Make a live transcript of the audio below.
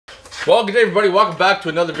Well, good day everybody, welcome back to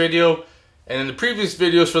another video. And in the previous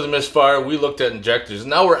videos for the Misfire, we looked at injectors.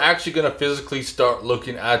 Now we're actually going to physically start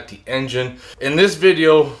looking at the engine. In this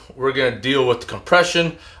video, we're going to deal with the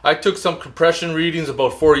compression. I took some compression readings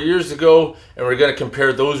about 4 years ago, and we're going to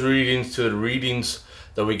compare those readings to the readings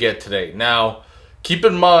that we get today. Now, keep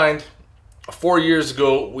in mind, 4 years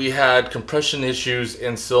ago, we had compression issues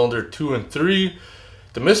in cylinder 2 and 3.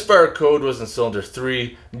 The Misfire code was in cylinder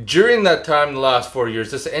 3. During that time, the last 4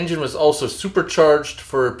 years, this engine was also supercharged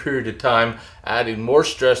for a period of time, adding more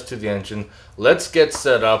stress to the engine. Let's get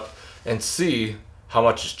set up and see how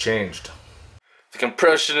much has changed. The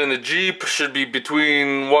compression in the Jeep should be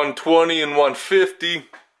between 120 and 150.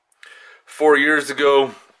 4 years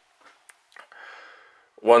ago,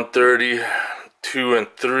 130, 2 and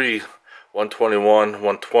 3, 121,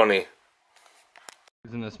 120.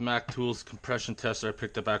 Using this Mac Tools compression tester I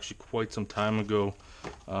picked up actually quite some time ago.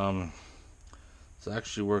 It's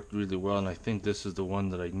actually worked really well, and I think this is the one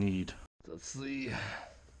that I need. Let's see.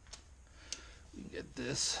 We can get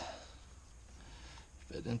this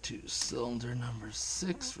fit into cylinder number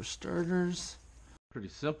 6 for starters. Pretty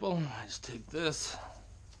simple. I just take this,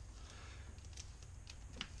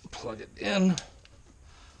 plug it in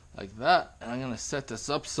like that, and I'm going to set this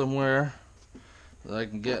up somewhere that I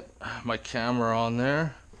can get my camera on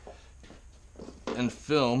there and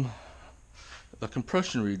film the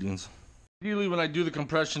compression readings. Ideally, when I do the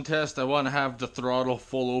compression test, I want to have the throttle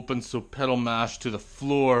full open, so pedal mash to the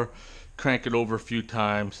floor, crank it over a few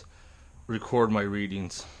times, record my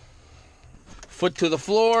readings. Foot to the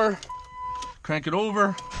floor, crank it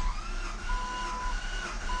over.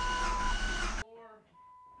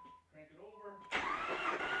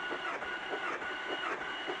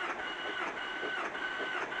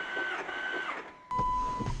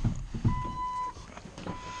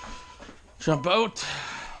 Jump out,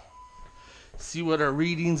 see what our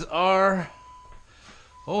readings are.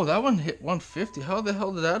 Oh, that one hit 150. How the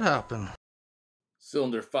hell did that happen?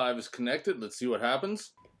 Cylinder 5 is connected. Let's see what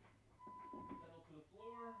happens.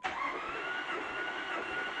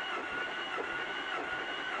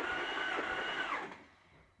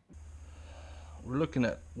 We're looking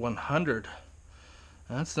at 100.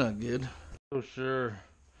 That's not good.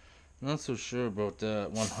 Not so sure about that.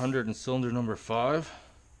 100 in cylinder number 5.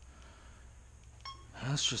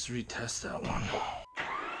 Let's just retest that one.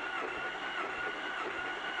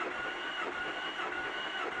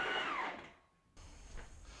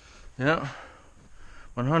 Yeah,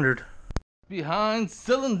 100. Behind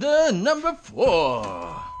cylinder number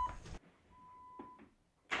 4.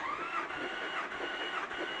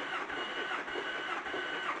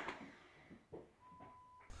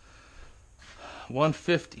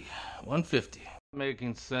 $150.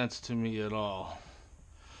 Making sense to me at all.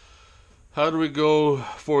 How do we go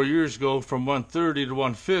 4 years ago from 130 to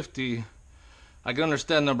 150? I can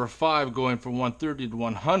understand number 5 going from 130 to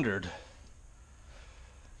 100.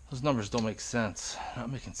 Those numbers don't make sense. Not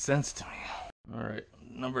making sense to me. Alright,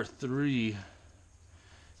 number 3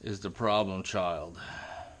 is the problem child.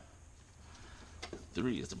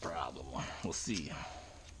 3 is the problem. We'll see.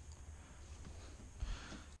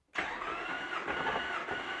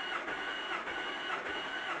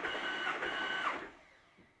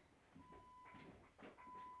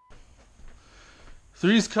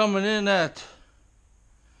 Three's coming in at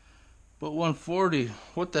about 140.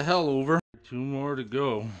 What the hell, over? 2 more to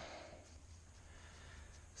go.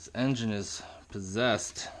 This engine is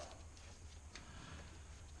possessed.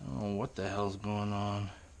 I don't know what the hell's going on.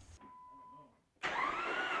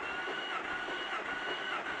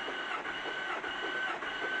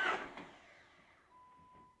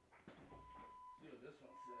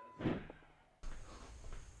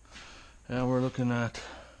 Yeah, we're looking at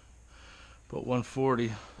about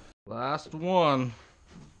 140. Last one.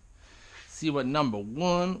 See what number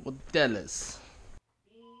 1 will tell us.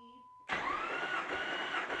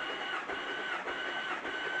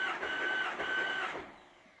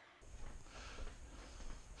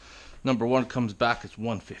 Number 1 comes back as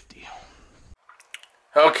 150.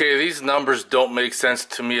 Okay, these numbers don't make sense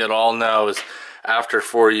to me at all now. Is after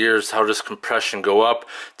 4 years, how does compression go up?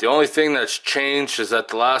 The only thing that's changed is that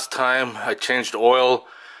the last time I changed oil,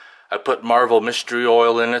 I put Marvel mystery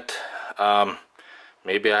oil in it.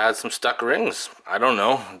 Maybe I had some stuck rings. I don't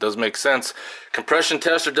know. It doesn't make sense. Compression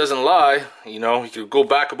tester doesn't lie. You know, you can go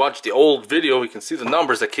back and watch the old video. You can see the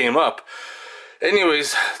numbers that came up.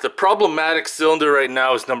 Anyways, the problematic cylinder right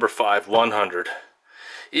now is number 5, 100.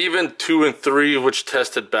 Even 2 and 3, which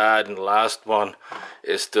tested bad, and the last one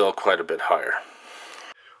is still quite a bit higher.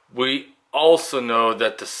 We also know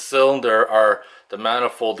that the cylinder, or the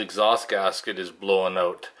manifold exhaust gasket, is blowing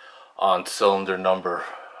out on cylinder number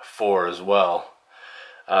 4 as well.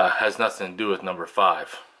 Has nothing to do with number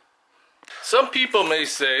 5. Some people may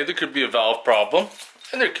say there could be a valve problem,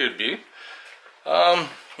 and there could be.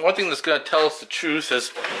 One thing that's going to tell us the truth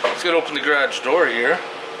is, let's get open the garage door here.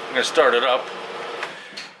 I'm going to start it up.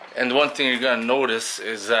 And one thing you're going to notice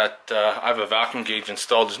is that I have a vacuum gauge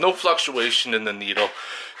installed. There's no fluctuation in the needle.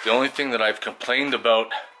 The only thing that I've complained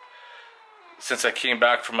about since I came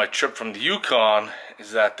back from my trip from the Yukon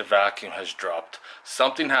is that the vacuum has dropped.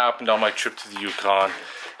 Something happened on my trip to the Yukon,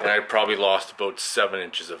 and I probably lost about 7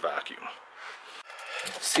 inches of vacuum.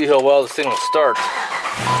 See how well this thing will start.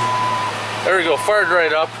 There we go, fired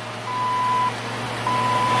right up.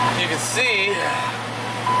 You can see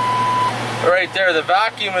right there, the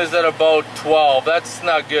vacuum is at about 12. That's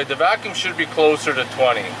not good. The vacuum should be closer to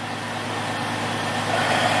 20.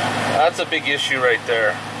 That's a big issue right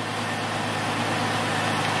there.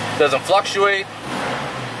 Doesn't fluctuate.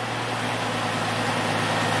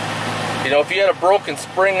 You know, if you had a broken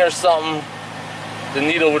spring or something, the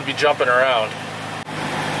needle would be jumping around.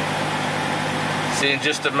 See, in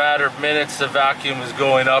just a matter of minutes, the vacuum is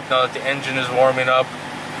going up now that the engine is warming up.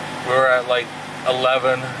 We were at like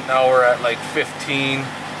 11, now we're at like 15.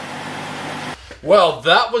 Well,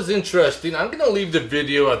 that was interesting. I'm gonna leave the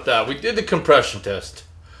video at that. We did the compression test.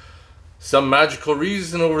 Some magical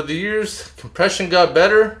reason over the years, compression got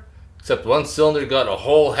better, except one cylinder got a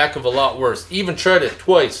whole heck of a lot worse. Even tried it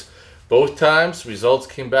twice. Both times, results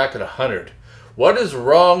came back at 100. What is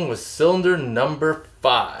wrong with cylinder number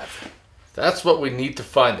 5? That's what we need to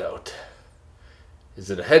find out. Is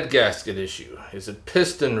it a head gasket issue? Is it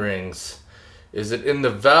piston rings? Is it in the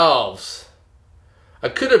valves? I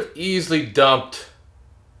could have easily dumped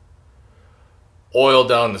oil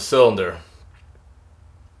down the cylinder,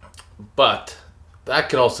 but that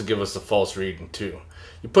can also give us a false reading too.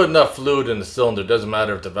 You put enough fluid in the cylinder, doesn't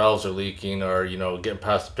matter if the valves are leaking or, you know, getting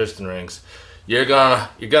past the piston rings. You're gonna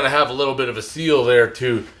have a little bit of a seal there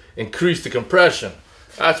to increase the compression.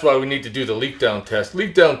 That's why we need to do the leak down test.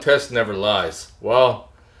 Leak down test never lies. Well,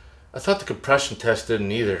 I thought the compression test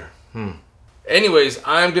didn't either. Anyways,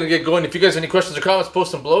 I'm gonna get going. If you guys have any questions or comments,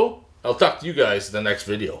 post them below. I'll talk to you guys in the next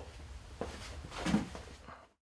video.